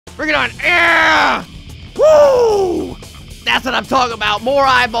Bring it on. Yeah! Woo! That's what I'm talking about. More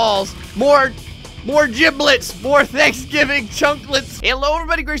eyeballs. More giblets. More Thanksgiving chunklets. Hello,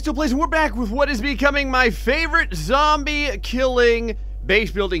 everybody. GrayStillPlays, and we're back with what is becoming my favorite zombie killing base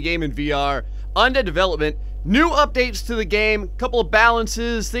building game in VR. Undead Development. New updates to the game. Couple of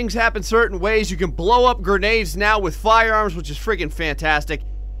balances. Things happen certain ways. You can blow up grenades now with firearms, which is freaking fantastic.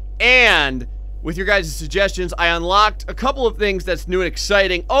 And with your guys' suggestions, I unlocked a couple of things that's new and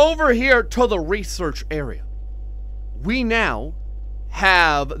exciting over here to the research area. We now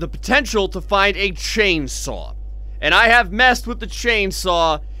have the potential to find a chainsaw. And I have messed with the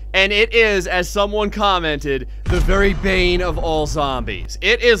chainsaw, and it is, as someone commented, the very bane of all zombies.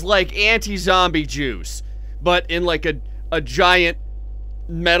 It is like anti-zombie juice, but in like a giant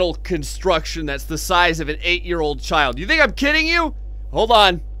metal construction that's the size of an 8-year-old child. You think I'm kidding you? Hold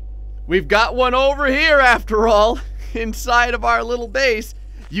on. We've got one over here, after all, inside of our little base.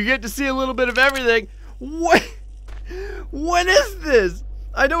 You get to see a little bit of everything. What is this?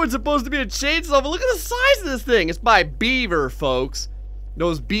 I know it's supposed to be a chainsaw, but look at the size of this thing. It's by Beaver, folks.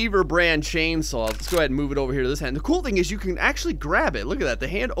 Those Beaver brand chainsaws. Let's go ahead and move it over here to this hand. The cool thing is you can actually grab it. Look at that. The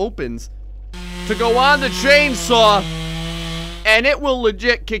hand opens to go on the chainsaw, and it will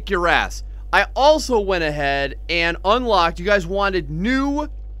legit kick your ass. I also went ahead and unlocked, you guys wanted new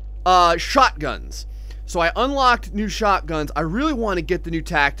shotguns. So I unlocked new shotguns. I really want to get the new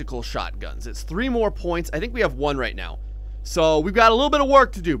tactical shotguns. It's 3 more points. I think we have 1 right now. So we've got a little bit of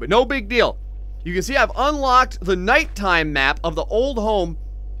work to do, but no big deal. You can see I've unlocked the nighttime map of the old home.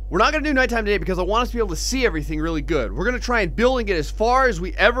 We're not going to do nighttime today because I want us to be able to see everything really good. We're going to try and building it as far as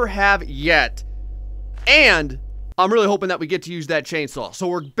we ever have yet. And I'm really hoping that we get to use that chainsaw. So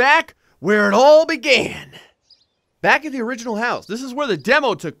we're back where it all began. Back at the original house. This is where the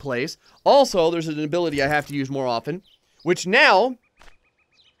demo took place. Also, there's an ability I have to use more often, which now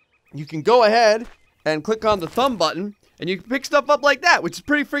you can go ahead and click on the thumb button and you can pick stuff up like that, which is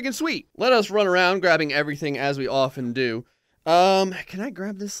pretty freaking sweet. Let us run around grabbing everything as we often do. Can I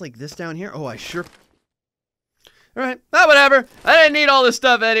grab this like this down here? Oh, I sure. All right, whatever. I didn't need all this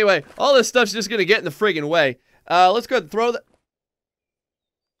stuff anyway. All this stuff's just gonna get in the friggin' way. Let's go ahead and throw that.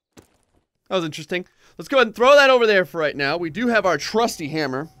 That was interesting. Let's go ahead and throw that over there for right now. We do have our trusty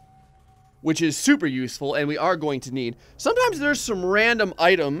hammer, which is super useful, and we are going to need. Sometimes there's some random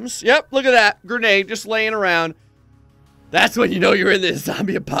items. Yep, look at that. Grenade just laying around. That's when you know you're in this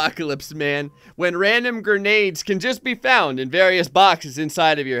zombie apocalypse, man. When random grenades can just be found in various boxes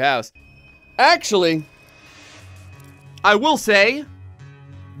inside of your house. Actually, I will say,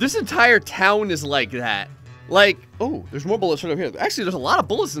 this entire town is like that. Like, oh, there's more bullets right over here. Actually, there's a lot of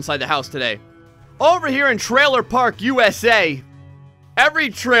bullets inside the house today. Over here in Trailer Park, USA, every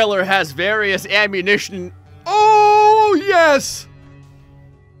trailer has various ammunition. Oh, yes!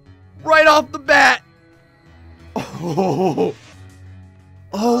 Right off the bat. Oh,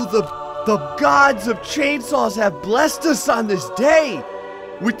 the gods of chainsaws have blessed us on this day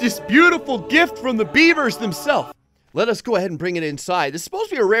with this beautiful gift from the beavers themselves. Let us go ahead and bring it inside. This is supposed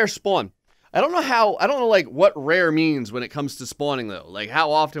to be a rare spawn. I don't know like what rare means when it comes to spawning though. Like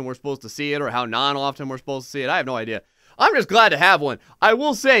how often we're supposed to see it or how non-often we're supposed to see it. I have no idea. I'm just glad to have one. I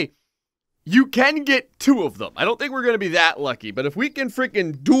will say, you can get 2 of them. I don't think we're going to be that lucky, but if we can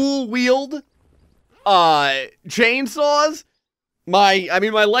freaking dual wield chainsaws, my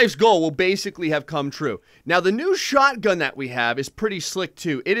life's goal will basically have come true. Now the new shotgun that we have is pretty slick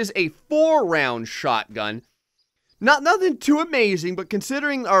too. It is a 4-round shotgun. Nothing too amazing, but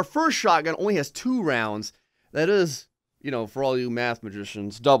considering our first shotgun only has 2 rounds, that is, you know, for all you math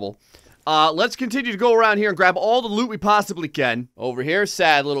magicians, double. Let's continue to go around here and grab all the loot we possibly can. Over here,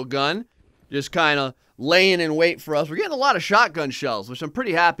 sad little gun, just kind of laying in wait for us. We're getting a lot of shotgun shells, which I'm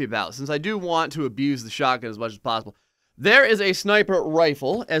pretty happy about, since I do want to abuse the shotgun as much as possible. There is a sniper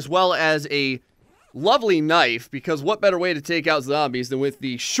rifle, as well as a lovely knife, because what better way to take out zombies than with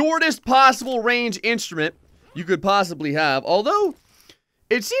the shortest possible range instrument you could possibly have. Although,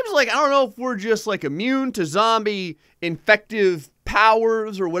 it seems like, I don't know if we're just like immune to zombie infective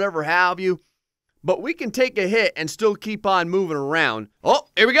powers or whatever have you, but we can take a hit and still keep on moving around. Oh,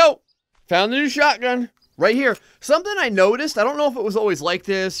 here we go. Found the new shotgun right here. Something I noticed, I don't know if it was always like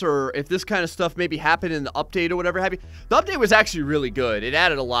this or if this kind of stuff maybe happened in the update or whatever have you. The update was actually really good. It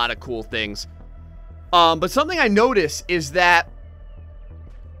added a lot of cool things. But something I noticed is that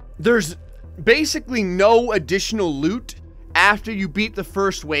there's basically no additional loot after you beat the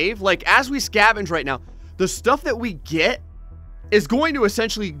first wave. Like, as we scavenge right now, the stuff that we get is going to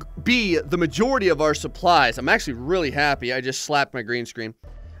essentially be the majority of our supplies. I'm actually really happy. I just slapped my green screen.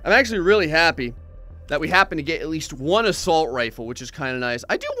 I'm actually really happy that we happen to get at least one assault rifle, which is kind of nice.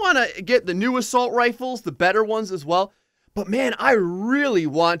 I do want to get the new assault rifles, the better ones as well. But man, I really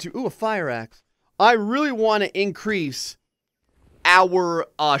want to... Ooh, a fire axe. I really want to increase our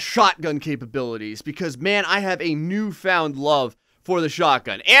shotgun capabilities because, man, I have a newfound love for the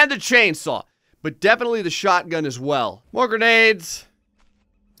shotgun and the chainsaw, but definitely the shotgun as well. More grenades,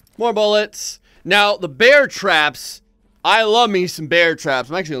 more bullets. Now, the bear traps, I love me some bear traps.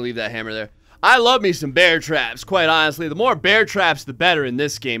 I'm actually gonna leave that hammer there. I love me some bear traps, quite honestly. The more bear traps, the better in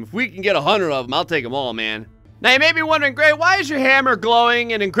this game. If we can get 100 of them, I'll take them all, man. Now, you may be wondering, Gray, why is your hammer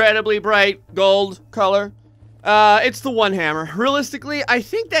glowing an incredibly bright gold color? It's the one hammer. Realistically, I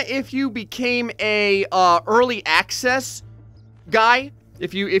think that if you became a early access guy,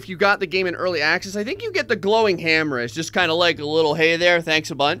 if you got the game in early access, I think you get the glowing hammer. It's just kind of like a little, hey there, thanks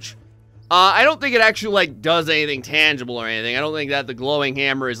a bunch. I don't think it actually, like, does anything tangible or anything. I don't think that the glowing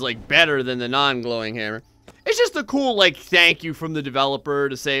hammer is, like, better than the non-glowing hammer. It's just a cool, like, thank you from the developer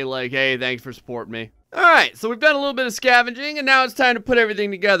to say, like, hey, thanks for supporting me. Alright, so we've done a little bit of scavenging, and now it's time to put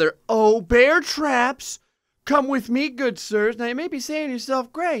everything together. Oh, bear traps! Come with me, good sirs. Now, you may be saying to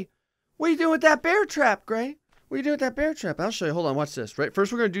yourself, Gray, what are you doing with that bear trap, Gray? What are you doing with that bear trap? I'll show you. Hold on, watch this. Right,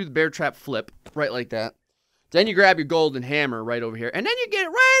 first we're going to do the bear trap flip, right like that. Then you grab your golden hammer right over here, and then you get it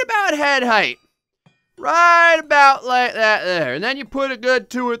right about head height. Right about like that there. And then you put a good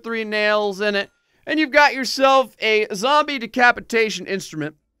 2 or 3 nails in it, and you've got yourself a zombie decapitation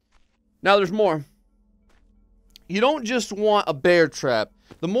instrument. Now, there's more. You don't just want a bear trap.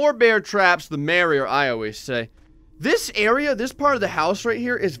 The more bear traps, the merrier, I always say. This area, this part of the house right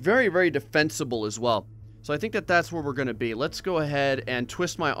here is very, very defensible as well. So I think that that's where we're going to be. Let's go ahead and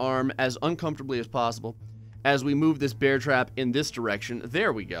twist my arm as uncomfortably as possible as we move this bear trap in this direction.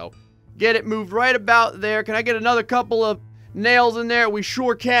 There we go. Get it moved right about there. Can I get another couple of nails in there? We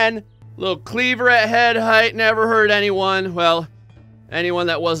sure can. Little cleaver at head height. Never hurt anyone. Well, anyone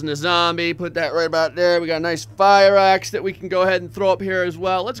that wasn't a zombie. Put that right about there. We got a nice fire axe that we can go ahead and throw up here as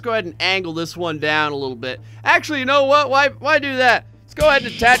well. Let's go ahead and angle this one down a little bit. Actually, you know what? Why do that? Let's go ahead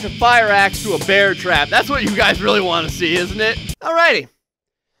and attach a fire axe to a bear trap. That's what you guys really want to see, isn't it? Alrighty.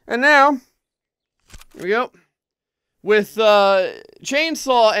 And now... here we go. With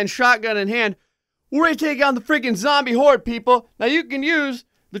chainsaw and shotgun in hand, we're ready to take on the freaking zombie horde, people. Now, you can use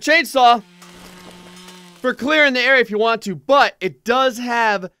the chainsaw for clearing the area if you want to, but it does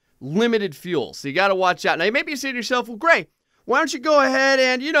have limited fuel, so you got to watch out. Now, you may be saying to yourself, well, Gray, why don't you go ahead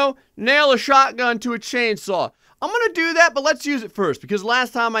and, you know, nail a shotgun to a chainsaw? I'm going to do that, but let's use it first, because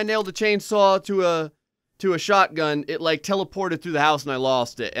last time I nailed a chainsaw to a shotgun, it like teleported through the house and I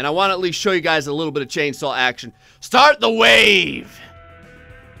lost it. And I want to at least show you guys a little bit of chainsaw action. Start the wave!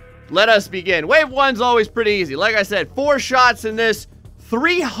 Let us begin. Wave 1's always pretty easy. Like I said, 4 shots in this,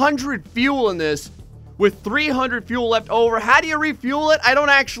 300 fuel in this, with 300 fuel left over. How do you refuel it? I don't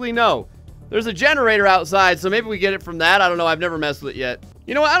actually know. There's a generator outside, so maybe we get it from that. I don't know. I've never messed with it yet.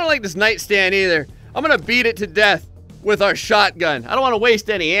 You know what? I don't like this nightstand either. I'm gonna beat it to death with our shotgun. I don't want to waste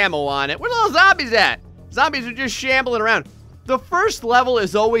any ammo on it. Where's all the zombies at? Zombies are just shambling around. The first level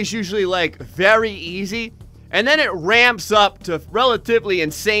is always usually like very easy, and then it ramps up to relatively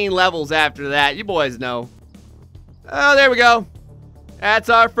insane levels after that. You boys know. Oh, there we go. That's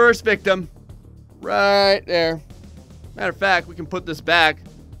our first victim. Right there. Matter of fact, we can put this back,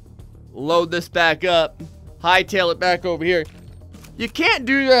 load this back up, hightail it back over here. You can't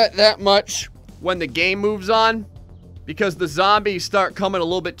do that much when the game moves on, because the zombies start coming a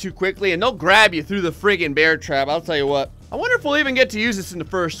little bit too quickly, and they'll grab you through the friggin' bear trap. I'll tell you what. I wonder if we'll even get to use this in the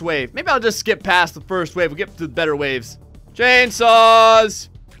first wave. Maybe I'll just skip past the first wave. We'll get to the better waves. Chainsaws!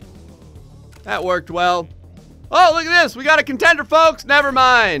 That worked well. Oh, look at this. We got a contender, folks. Never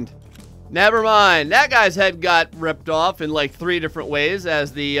mind. Never mind. That guy's head got ripped off in like 3 different ways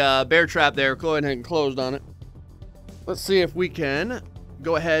as the bear trap there. Go ahead and closed on it. Let's see if we can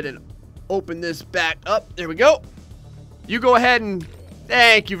go ahead and open this back up. There we go. You go ahead and...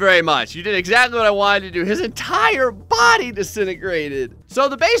 thank you very much. You did exactly what I wanted to do. His entire body disintegrated. So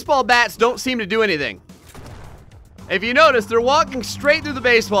the baseball bats don't seem to do anything. If you notice, they're walking straight through the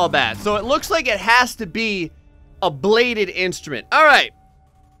baseball bat. So it looks like it has to be a bladed instrument. All right.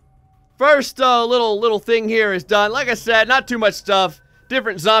 First little thing here is done. Like I said, not too much stuff.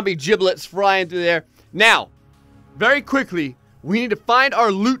 Different zombie giblets flying through there. Now, very quickly, we need to find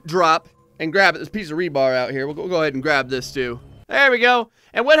our loot drop and grab it. There's a piece of rebar out here. We'll go ahead and grab this too. There we go.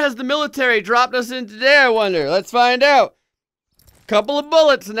 And what has the military dropped us in today, I wonder? Let's find out. Couple of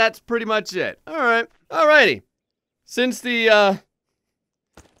bullets, and that's pretty much it. Alright. Alrighty. Since this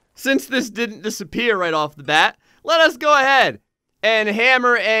didn't disappear right off the bat, let us go ahead and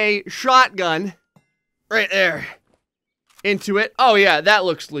hammer a shotgun right there. Into it. Oh, yeah, that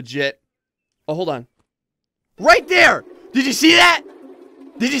looks legit. Oh, hold on. Right there! Did you see that?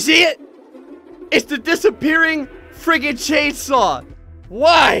 Did you see it? It's the disappearing friggin' chainsaw.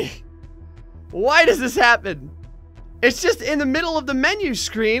 Why? Why does this happen? It's just in the middle of the menu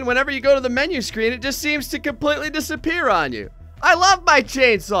screen. Whenever you go to the menu screen, it just seems to completely disappear on you. I love my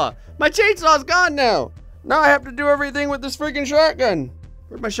chainsaw. My chainsaw's gone now. Now I have to do everything with this freaking shotgun.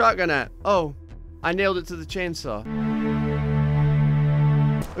 Where's my shotgun at? Oh, I nailed it to the chainsaw.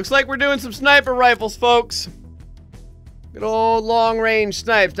 Looks like we're doing some sniper rifles, folks. Good old long-range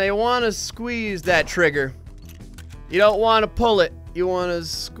snipes. Now you want to squeeze that trigger. You don't want to pull it. You want to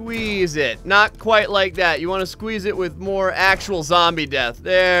squeeze it. Not quite like that. You want to squeeze it with more actual zombie death.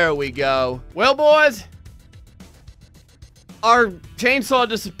 There we go. Well, boys, our chainsaw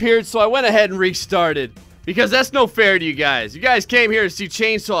disappeared, so I went ahead and restarted. Because that's no fair to you guys. You guys came here to see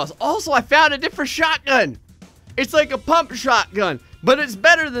chainsaws. Also, I found a different shotgun. It's like a pump shotgun, but it's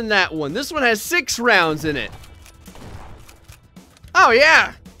better than that one. This one has 6 rounds in it. Oh,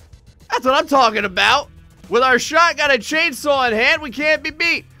 yeah. That's what I'm talking about. With our shotgun and chainsaw in hand, we can't be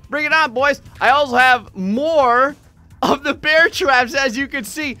beat. Bring it on, boys. I also have more of the bear traps, as you can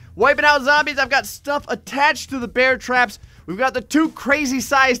see. Wiping out zombies. I've got stuff attached to the bear traps. We've got the 2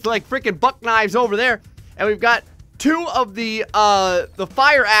 crazy-sized, like, freaking buck knives over there. And we've got 2 of the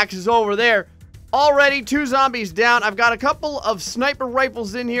fire axes over there. Already 2 zombies down. I've got a couple of sniper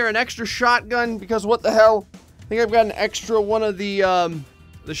rifles in here, an extra shotgun, because what the hell? I think I've got an extra one of the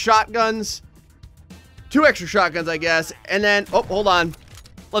shotguns. 2 extra shotguns, I guess. And then, oh, hold on.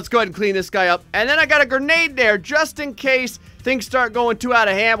 Let's go ahead and clean this guy up. And then I got a grenade there, just in case things start going too out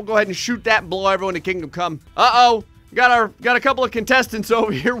of hand. We'll go ahead and shoot that and blow everyone to Kingdom Come. Uh-oh. Got a couple of contestants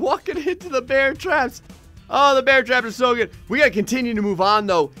over here walking into the bear traps. Oh, the bear traps are so good. We gotta continue to move on,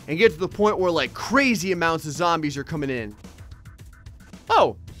 though, and get to the point where, like, crazy amounts of zombies are coming in.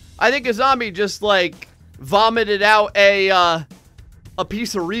 Oh, I think a zombie just, like, vomited out a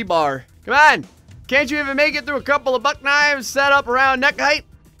piece of rebar. Come on. Can't you even make it through a couple of buck knives set up around neck height?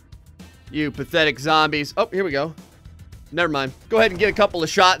 You pathetic zombies. Oh, here we go. Never mind. Go ahead and get a couple of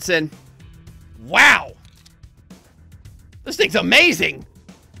shots in. Wow. This thing's amazing.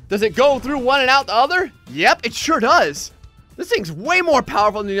 Does it go through one and out the other? Yep, it sure does. This thing's way more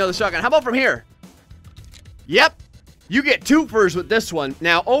powerful than the other shotgun. How about from here? Yep. You get 2-fers with this one.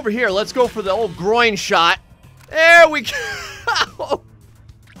 Now, over here, let's go for the old groin shot. There we go.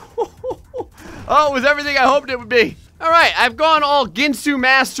 Oh, it was everything I hoped it would be. All right, I've gone all Ginsu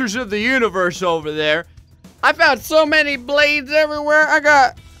Masters of the Universe over there. I found so many blades everywhere. Look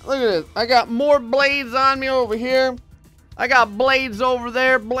at this. I got more blades on me over here. I got blades over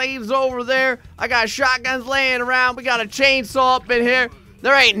there, blades over there. I got shotguns laying around. We got a chainsaw up in here.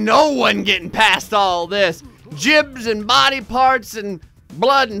 There ain't no one getting past all this. Jibs and body parts and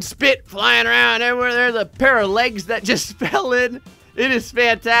blood and spit flying around everywhere. There's a pair of legs that just fell in. It is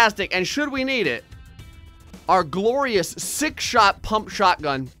fantastic. And should we need it, our glorious 6-shot pump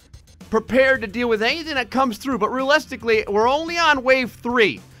shotgun, prepared to deal with anything that comes through. But realistically, we're only on wave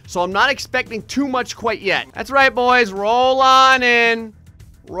 3. So I'm not expecting too much quite yet. That's right, boys. Roll on in.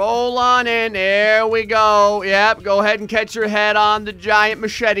 Roll on in. There we go. Yep, go ahead and catch your head on the giant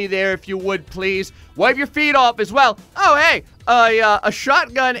machete there, if you would, please. Wipe your feet off as well. Oh, hey, a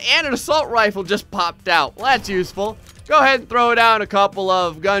shotgun and an assault rifle just popped out. Well, that's useful. Go ahead and throw down a couple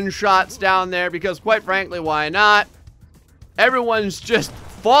of gunshots down there because, quite frankly, why not? Everyone's just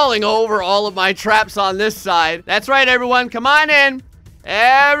falling over all of my traps on this side. That's right, everyone. Come on in.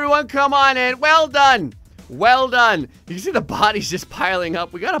 Everyone come on in. Well done. Well done. You see the bodies just piling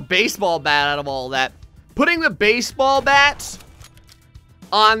up. We got a baseball bat out of all that. Putting the baseball bats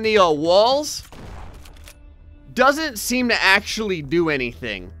on the walls doesn't seem to actually do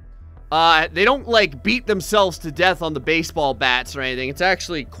anything. They don't, like, beat themselves to death on the baseball bats or anything. It's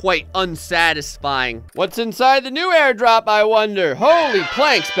actually quite unsatisfying. What's inside the new airdrop, I wonder? Holy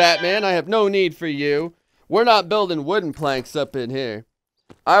planks, Batman. I have no need for you. We're not building wooden planks up in here.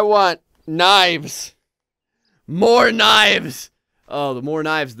 I want knives. More knives. Oh, the more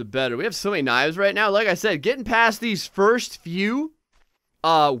knives, the better. We have so many knives right now. Like I said, getting past these first few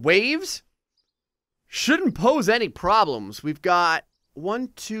waves shouldn't pose any problems. We've got 1,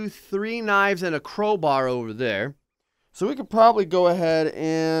 2, 3 knives and a crowbar over there. So we could probably go ahead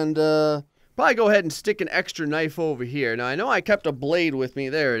and stick an extra knife over here. Now, I know I kept a blade with me.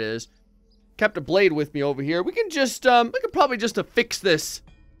 There it is. Kept a blade with me over here. We can just, we could probably just affix this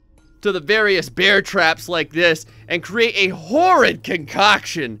to the various bear traps like this and create a horrid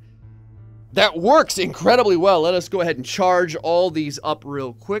concoction that works incredibly well. Let us go ahead and charge all these up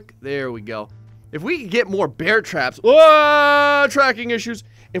real quick. There we go. If we could get more bear traps. Whoa, tracking issues.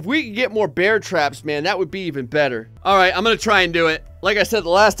 If we could get more bear traps, man, that would be even better. All right, I'm gonna try and do it. Like I said, the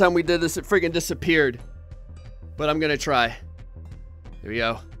last time we did this, it freaking disappeared. But I'm gonna try. Here we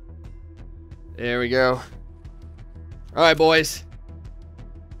go. There we go. All right, boys.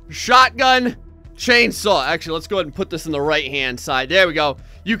 Shotgun, chainsaw. Actually, let's go ahead and put this in the right-hand side. There we go.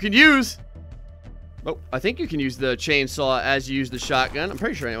 You can use... Oh, I think you can use the chainsaw as you use the shotgun. I'm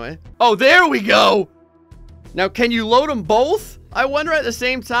pretty sure anyway. Oh, there we go. Now, can you load them both? I wonder at the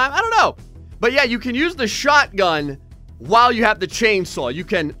same time. I don't know. But yeah, you can use the shotgun while you have the chainsaw. You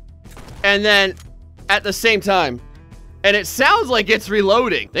can... And then at the same time. And it sounds like it's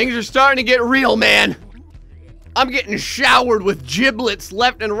reloading. Things are starting to get real, man. I'm getting showered with giblets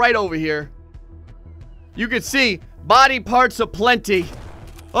left and right over here. You can see body parts aplenty.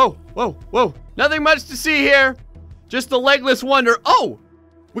 Oh, whoa, whoa. Nothing much to see here. Just the legless wonder. Oh,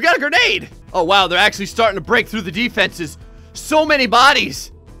 we got a grenade. Oh, wow, they're actually starting to break through the defenses. So many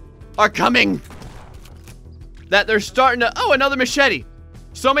bodies are coming that they're starting to... Oh, another machete.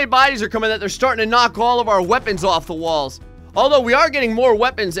 So many bodies are coming that they're starting to knock all of our weapons off the walls. Although we are getting more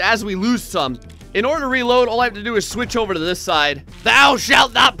weapons as we lose some. In order to reload, all I have to do is switch over to this side. Thou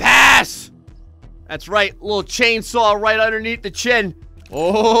shalt not pass! That's right, little chainsaw right underneath the chin.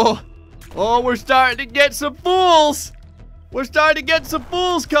 Oh, we're starting to get some fools. We're starting to get some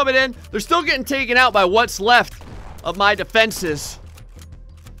fools coming in. They're still getting taken out by what's left of my defenses.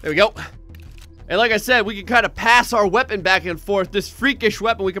 There we go. And like I said, we can kind of pass our weapon back and forth. This freakish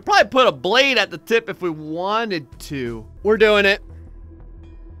weapon. We could probably put a blade at the tip if we wanted to. We're doing it.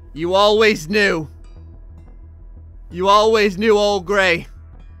 You always knew. You always knew old Gray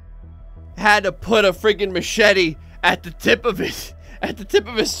had to put a freaking machete at the tip of his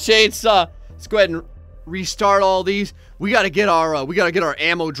chainsaw. Let's go ahead and restart all these. We gotta get our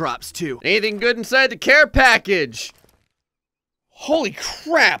ammo drops too. Anything good inside the care package? Holy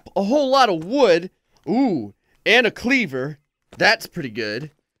crap, a whole lot of wood. Ooh, and a cleaver. That's pretty good.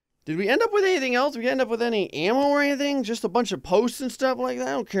 Did we end up with anything else? Did we end up with any ammo or anything? Just a bunch of posts and stuff like that?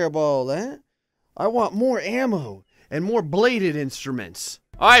 I don't care about all that. I want more ammo and more bladed instruments.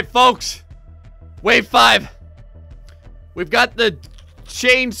 All right, folks. Wave 5. We've got the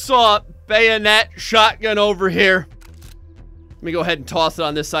chainsaw bayonet shotgun over here. Let me go ahead and toss it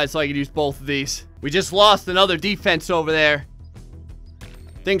on this side so I can use both of these. We just lost another defense over there.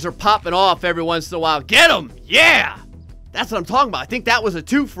 Things are popping off every once in a while. Get them! Yeah! That's what I'm talking about. I think that was a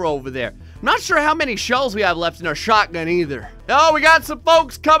twofer over there. I'm not sure how many shells we have left in our shotgun either. Oh, we got some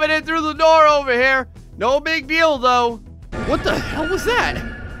folks coming in through the door over here. No big deal, though. What the hell was that?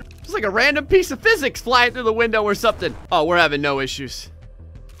 It's like a random piece of physics flying through the window or something. Oh, we're having no issues.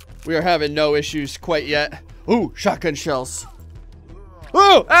 We are having no issues quite yet. Ooh, shotgun shells.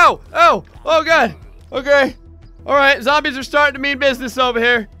 Ooh, ow, ow, oh God. Okay. All right, zombies are starting to mean business over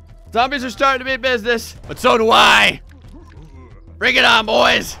here. Zombies are starting to mean business, but so do I. Bring it on,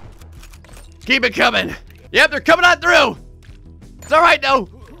 boys. Keep it coming. Yep, they're coming on through. It's all right, though.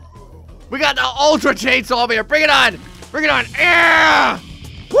 We got the ultra chainsaw over here. Bring it on. Bring it on. Yeah!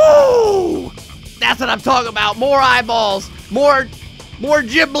 Woo! That's what I'm talking about. More eyeballs. More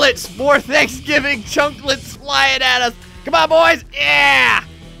giblets. More Thanksgiving chunklets flying at us. Come on, boys. Yeah!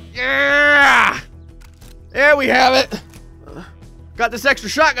 Yeah! There we have it. Got this extra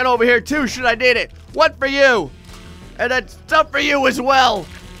shotgun over here, too, should I need it. One for you. And then stuff for you as well.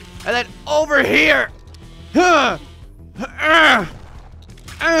 And then over here. Yeah!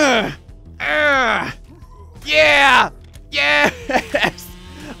 Yes!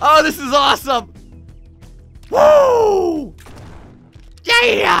 Oh, this is awesome. Woo!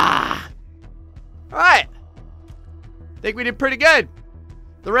 Yeah! Alright. Think we did pretty good.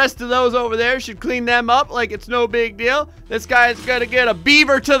 The rest of those over there should clean them up like it's no big deal. This guy's gonna get a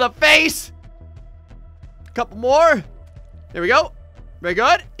beaver to the face. Couple more. There we go. Very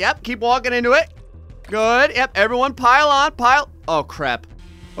good. Yep, keep walking into it. Good. Yep, everyone pile on, pile. Oh, crap.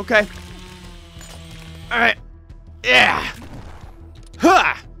 Okay. All right. Yeah.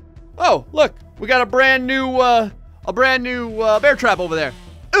 Huh. Oh, look. We got a brand new bear trap over there.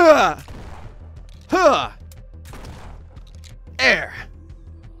 Huh. There.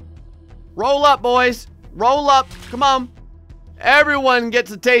 Roll up, boys. Roll up. Come on. Everyone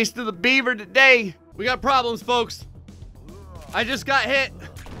gets a taste of the beaver today. We got problems, folks. I just got hit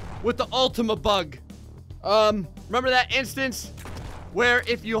with the Ultima bug. Remember that instance where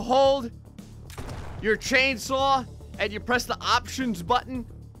if you hold your chainsaw and you press the options button,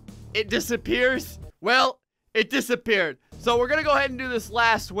 it disappears? Well, it disappeared. So we're gonna go ahead and do this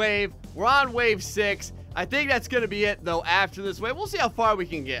last wave. We're on wave 6. I think that's going to be it, though, after this way. We'll see how far we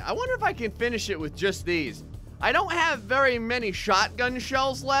can get. I wonder if I can finish it with just these. I don't have very many shotgun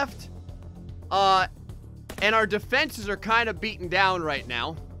shells left. And our defenses are kind of beaten down right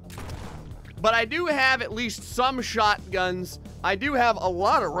now. But I do have at least some shotguns. I do have a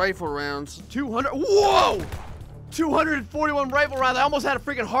lot of rifle rounds. 200. Whoa! 241 rifle rounds. I almost had a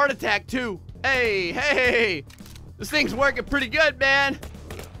freaking heart attack, too. Hey, hey. This thing's working pretty good, man.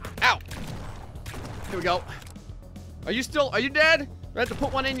 Ow. Here we go. Are you dead? I have to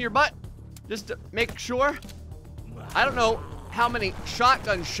put one in your butt just to make sure. I don't know how many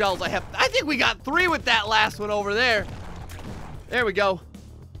shotgun shells I have. I think we got 3 with that last one over there. There we go.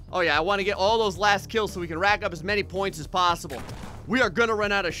 Oh yeah, I want to get all those last kills so we can rack up as many points as possible. We are gonna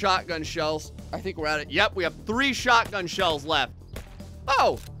run out of shotgun shells. I think we're at it. Yep, we have 3 shotgun shells left.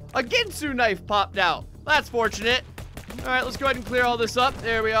 Oh, a Ginsu knife popped out. That's fortunate. All right, let's go ahead and clear all this up.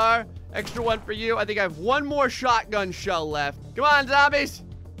 There we are. Extra one for you. I think I have 1 more shotgun shell left. Come on, zombies.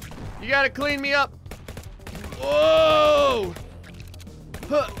 You gotta clean me up. Whoa!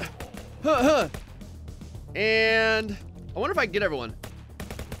 Huh. Huh, huh. And I wonder if I can get everyone.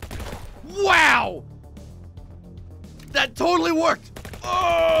 Wow! That totally worked!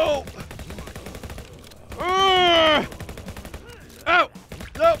 Oh! Oh!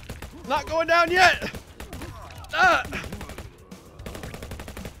 No! Not going down yet!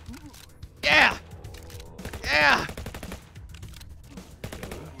 Yeah! Yeah!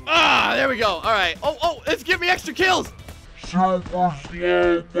 Ah, there we go. All right. Oh, let's give me extra kills. Super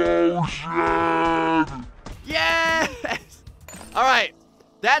slow motion. Yes. All right.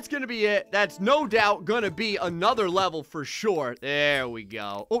 That's going to be it. That's no doubt going to be another level for sure. There we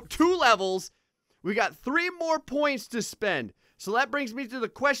go. Oh, 2 levels. We got 3 more points to spend. So that brings me to the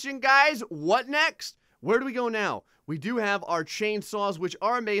question, guys. What next? Where do we go now? We do have our chainsaws, which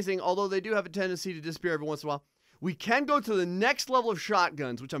are amazing, although they do have a tendency to disappear every once in a while. We can go to the next level of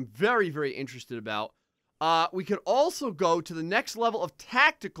shotguns, which I'm very, very interested about. We could also go to the next level of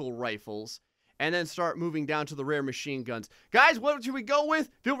tactical rifles and then start moving down to the rare machine guns. Guys, what should we go with?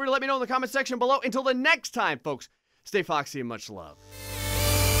 Feel free to let me know in the comment section below. Until the next time, folks, stay foxy and much love.